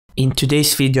In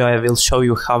today's video, I will show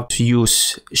you how to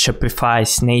use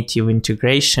Shopify's native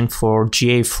integration for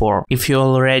GA4. If you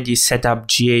already set up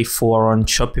GA4 on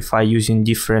Shopify using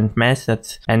different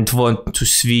methods and want to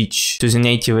switch to the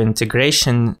native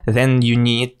integration, then you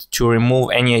need to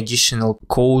remove any additional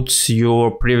codes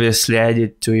you previously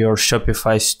added to your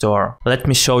Shopify store. Let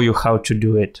me show you how to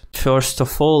do it. First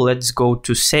of all, let's go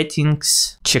to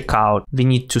Settings, Checkout. We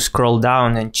need to scroll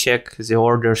down and check the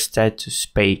order status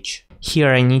page. Here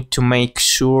I need to make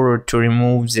sure to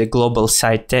remove the global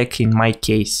site tag in my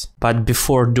case. But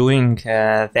before doing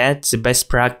that, the best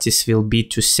practice will be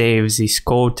to save this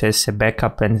code as a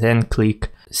backup and then click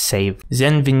Save.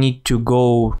 Then we need to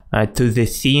go to the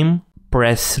theme,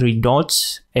 press 3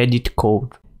 dots, Edit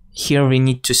Code. Here we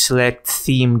need to select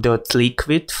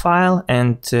theme.liquid file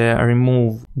and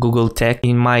remove Google tag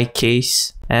in my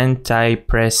case, and I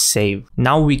press save.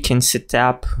 Now we can set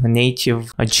up a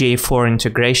native GA4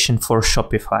 integration for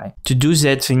Shopify. To do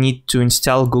that, we need to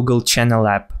install Google Channel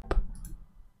app.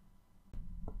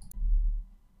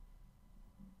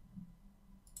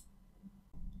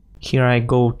 Here I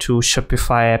go to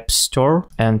Shopify App Store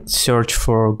and search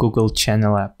for Google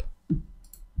Channel app.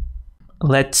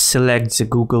 Let's select the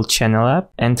Google Channel app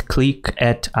and click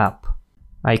Add App.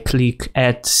 I click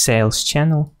Add Sales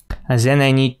Channel. And then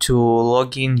I need to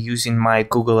log in using my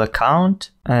Google account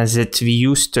that we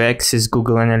use to access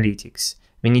Google Analytics.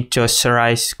 We need to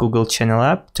authorize Google Channel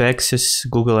app to access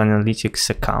Google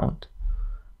Analytics account.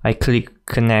 I click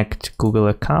Connect Google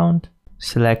account,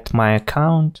 select my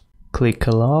account, click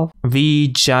Allow. We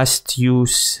just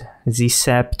use this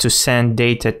app to send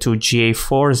data to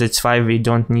GA4, that's why we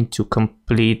don't need to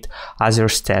complete other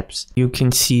steps. You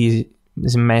can see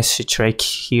the message right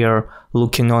here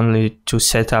looking only to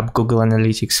set up Google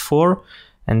Analytics 4,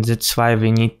 and that's why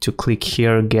we need to click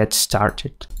here Get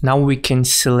Started. Now we can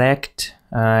select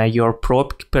your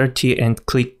property and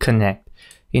click Connect.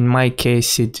 In my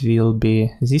case it will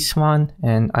be this one,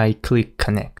 and I click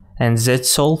Connect. And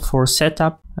that's all for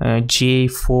setup.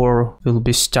 GA4 will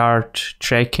be start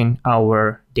tracking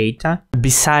our data.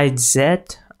 Besides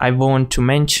that, I want to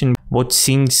mention what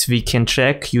things we can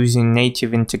track using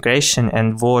native integration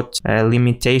and what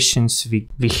limitations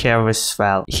we have as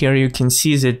well. Here you can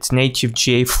see that native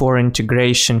GA4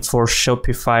 integration for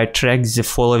Shopify tracks the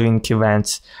following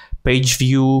events: page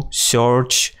view,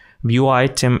 search, view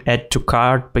item, add to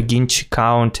cart, begin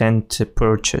checkout, and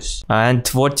purchase. And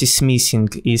what is missing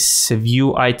is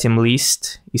view item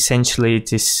list. Essentially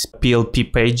it is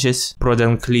PLP pages,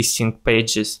 product listing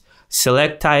pages.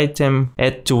 Select item,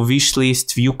 add to wish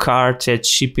list, view cart, add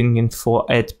shipping info,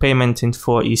 add payment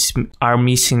info are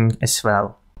missing as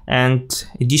well. And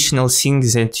additional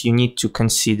things that you need to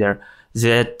consider,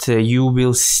 that you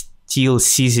will still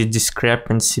see the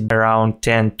discrepancy around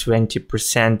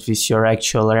 10-20% with your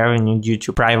actual revenue due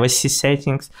to privacy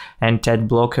settings and ad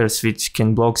blockers, which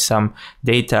can block some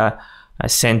data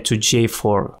sent to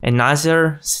GA4.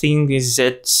 Another thing is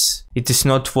that it is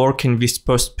not working with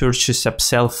post-purchase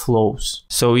upsell flows.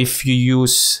 So if you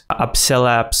use upsell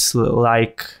apps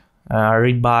like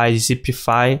Rebuy,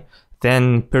 Zipify,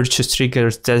 then purchase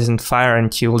triggers doesn't fire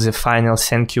until the final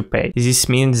thank you page. This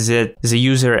means that the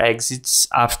user exits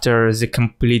after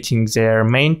completing their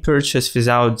main purchase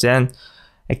without then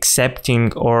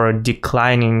accepting or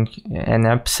declining an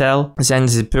upsell, then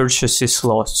the purchase is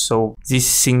lost. So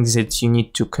these things that you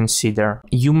need to consider.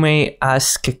 You may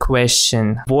ask a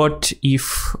question: what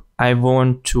if I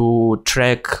want to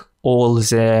track all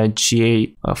the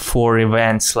GA4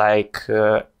 events like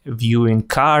viewing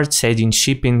carts, adding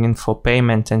shipping info,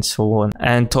 payment, and so on?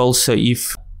 And also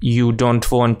if you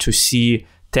don't want to see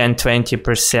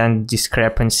 10-20%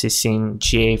 discrepancies in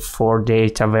GA4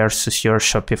 data versus your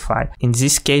Shopify. In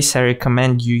this case, I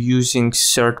recommend you using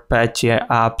third-party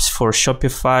apps for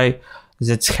Shopify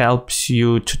that helps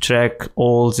you to track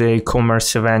all the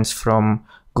e-commerce events from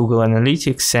Google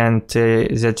Analytics and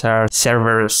that are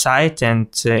server side, and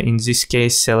in this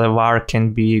case LLVAR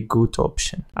can be a good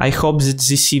option. I hope that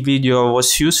this video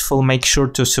was useful. Make sure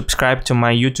to subscribe to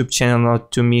my YouTube channel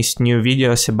not to miss new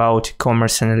videos about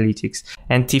e-commerce analytics.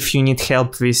 And if you need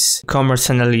help with e-commerce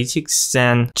analytics,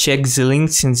 then check the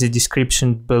links in the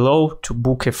description below to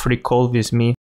book a free call with me.